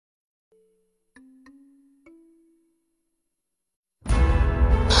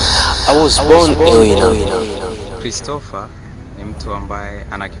I was born Ewina. Christopher ni mtu ambaye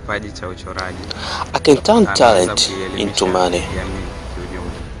ana kipaji cha uchoraji. I can turn talent into money.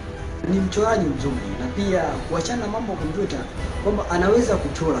 Ni mchoraji mzuri na pia kuachana mambo kompyuta kwamba anaweza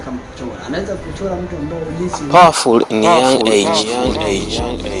kuchora kama kuchora. Anaweza kuchora mtu ambaye jinsi powerful in young age.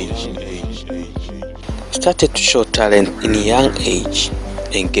 Started to show talent in young age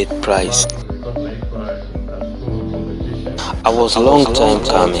and get prize. I was long time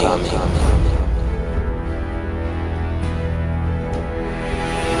coming.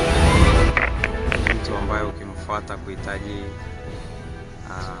 Mtu ambaye ukimfuata kuhitaji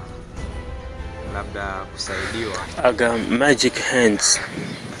labda kusaidiwa. I got magic hands.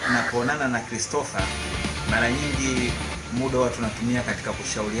 Tunapoonana na Christopher mara nyingi muda watu tunatumia katika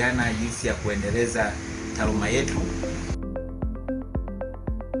kushauriana jinsi ya kuendeleza taaluma yetu.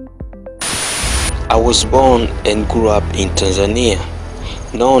 I was born and grew up in Tanzania,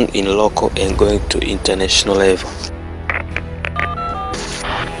 known in local and going to international level.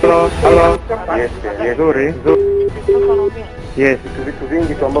 Hello. Yes, nzuri. Yes, vitu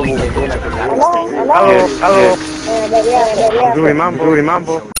vingi tu ambavyo umeona. Hello. Nzuri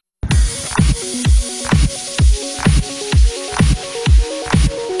mambo.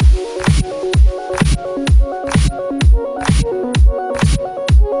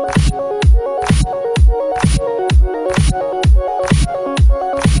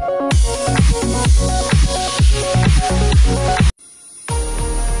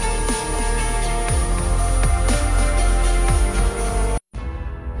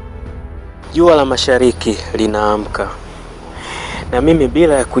 Jua la mashariki linaamka. Na mimi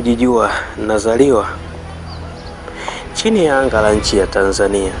bila ya kujijua nazaliwa chini ya anga la nchi ya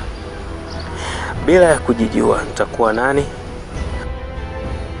Tanzania. Bila ya kujijua nitakuwa nani?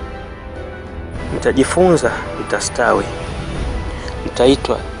 Nitajifunza, nitastawi.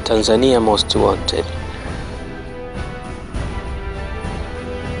 Nitaitwa Tanzania Most Wanted.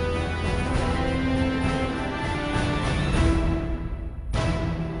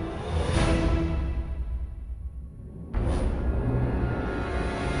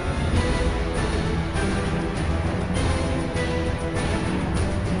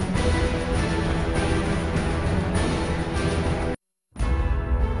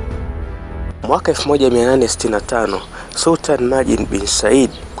 Mwaka 1865, Sultan Majid bin Said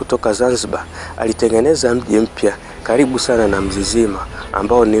kutoka Zanzibar alitengeneza mji mpya karibu sana na Mzizima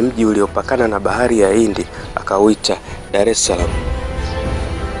ambao ni mji uliopakana na bahari ya Hindi, akauita Dar es Salaam.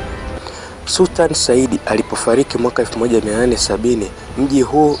 Sultan Said alipofariki mwaka 1870, mji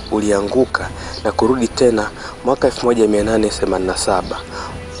huu ulianguka na kurudi tena mwaka 1887.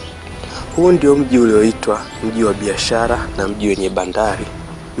 Huu ndio mji ulioitwa mji wa biashara na mji wenye bandari.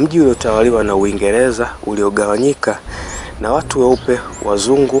 Mji uliotawaliwa na Uingereza uliogawanyika na watu weupe,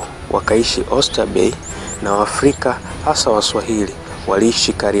 wazungu wakaishi Oyster Bay na Waafrika hasa Waswahili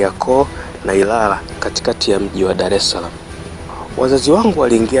waliishi Kariakoo na Ilala katikati ya mji wa Dar es Salaam. Wazazi wangu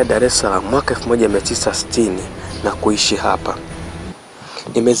waliingia Dar es Salaam mwaka 1960 na kuishi hapa.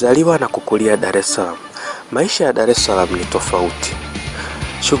 Nimezaliwa na kukulia Dar es Salaam. Maisha ya Dar es Salaam ni tofauti.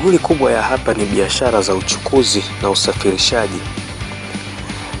 Shughuli kubwa ya hapa ni biashara za uchukuzi na usafirishaji.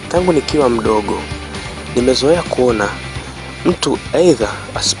 Tangu nikiwa mdogo, nimezoea kuona mtu aidha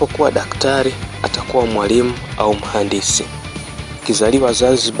asipokuwa daktari, atakuwa mwalimu au mhandisi. Ukizaliwa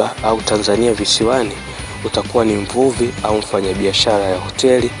Zanzibar au Tanzania visiwani, utakuwa ni mvuvi au mfanyabiashara ya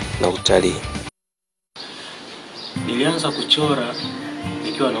hoteli na utalii. Nilianza kuchora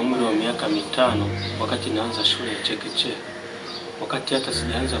nikiwa na umri wa miaka 5 wakati naanza shule ya chekechea. Wakati hata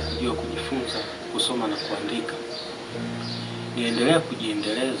sijaanza kujua kujifunza kusoma na kuandika. Niendelea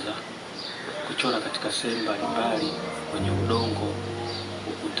kujiendeleza kuchora katika sehemu mbalimbali, kwenye udongo,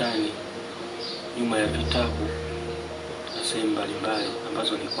 ukutani, nyuma ya vitabu na sehemu mbalimbali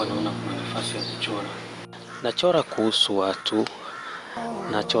ambazo nilikuwa naona kuna nafasi ya kuchora. Nachora kuhusu watu,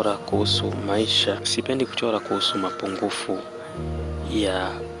 nachora kuhusu maisha. Sipendi kuchora kuhusu mapungufu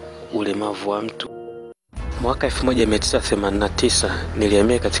ya ulemavu wa mtu. Mwaka 1989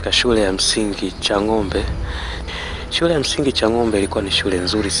 nilihamia katika shule ya msingi Chang'ombe. Shule ya msingi Chang'ombe ilikuwa ni shule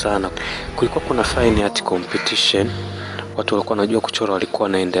nzuri sana. Kulikuwa kuna fine art competition. Watu walikuwa wanajua kuchora walikuwa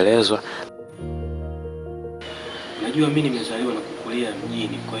wanaendelezwa. Najua mimi nimezaliwa na kukulia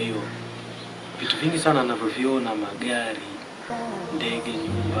mjini, kwa hiyo vitu vingi sana ninavyoviona, magari, ndege,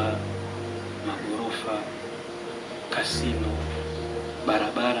 nyumba, magorofa, kasino,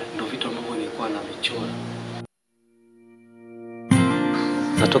 barabara, ndio vitu ambavyo nilikuwa navichora.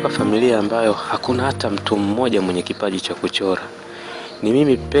 Natoka familia ambayo hakuna hata mtu mmoja mwenye kipaji cha kuchora. Ni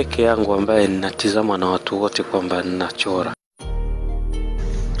mimi peke yangu ambaye ninatizamwa na watu wote kwamba ninachora.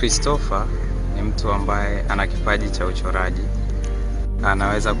 Christopher ni mtu ambaye ana kipaji cha uchoraji.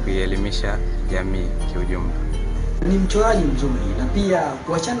 Anaweza kuielimisha jamii kiujumla. Ni mchoraji mzuri, na pia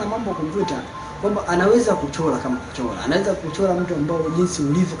kuachana na mambo ya kompyuta, kwamba anaweza kuchora kama kuchora. Anaweza kuchora mtu ambao jinsi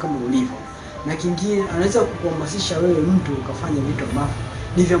ulivyo kama ulivyo. Na kingine anaweza kukuhamasisha wewe mtu ukafanya vitu ambavyo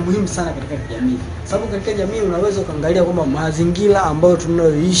ni vya muhimu sana katika jamii. Sababu katika jamii unaweza kuangalia kwamba mazingira ambayo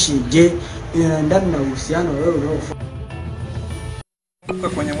tunayoishi, je, inaendana na uhusiano wewe unaofanya.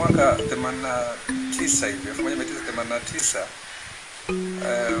 Kwenye mwaka 89 hivi, 1989,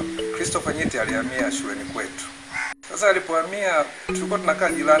 Christopher Nyiti alihamia shuleni kwetu. Sasa alipohamia tulikuwa tunakaa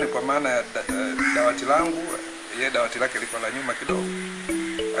jirani, kwa maana ya dawati langu, yeye dawati lake lilikuwa la nyuma kidogo.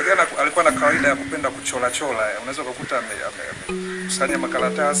 Lakini alikuwa na kawaida ya kupenda kuchora chora. Unaweza kukuta amekusanya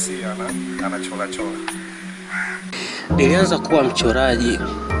makaratasi anachora chora. Nilianza kuwa mchoraji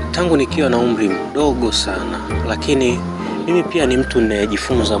tangu nikiwa na umri mdogo sana, lakini mimi pia ni mtu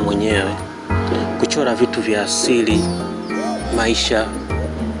ninayejifunza mwenyewe kuchora vitu vya asili, maisha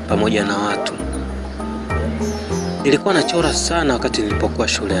pamoja na watu. Nilikuwa nachora sana wakati nilipokuwa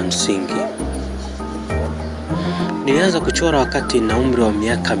shule ya msingi. Nilianza kuchora wakati na umri wa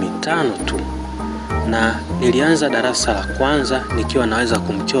miaka 5 tu, na nilianza darasa la kwanza nikiwa naweza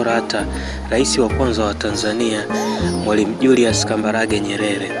kumchora hata rais wa kwanza wa Tanzania, Mwalimu Julius Kambarage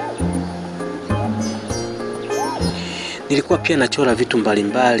Nyerere. Nilikuwa pia nachora vitu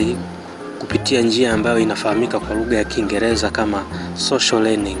mbalimbali kupitia njia ambayo inafahamika kwa lugha ya Kiingereza kama social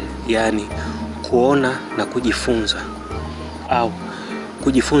learning, yani kuona na kujifunza, au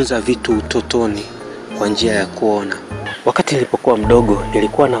kujifunza vitu utotoni kwa njia ya kuona. Wakati nilipokuwa mdogo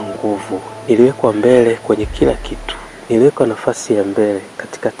nilikuwa na nguvu, niliwekwa mbele kwenye kila kitu. Niliwekwa nafasi ya mbele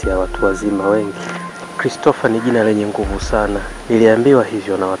katikati ya watu wazima wengi. Christopher ni jina lenye nguvu sana. Niliambiwa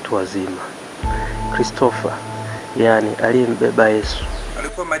hivyo na watu wazima. Christopher, yani aliyembeba Yesu.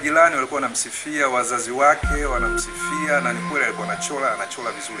 Alikuwa majirani walikuwa wanamsifia, wazazi wake wanamsifia, na ni kweli alikuwa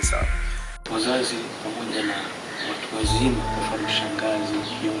anachora vizuri sana. Wazazi pamoja na watu wazima, kwa mfano shangazi,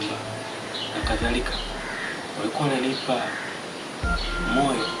 mjomba na kadhalika, walikuwa wananipa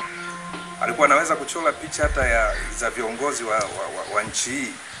moyo. Alikuwa anaweza kuchora picha hata za viongozi wa nchi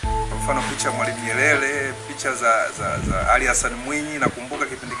hii. Kwa mfano picha ya Mwalimu Nyerere, picha za Ali Hassan Mwinyi, nakumbuka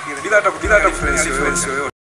kipindi kile, bila hata reference yoyote.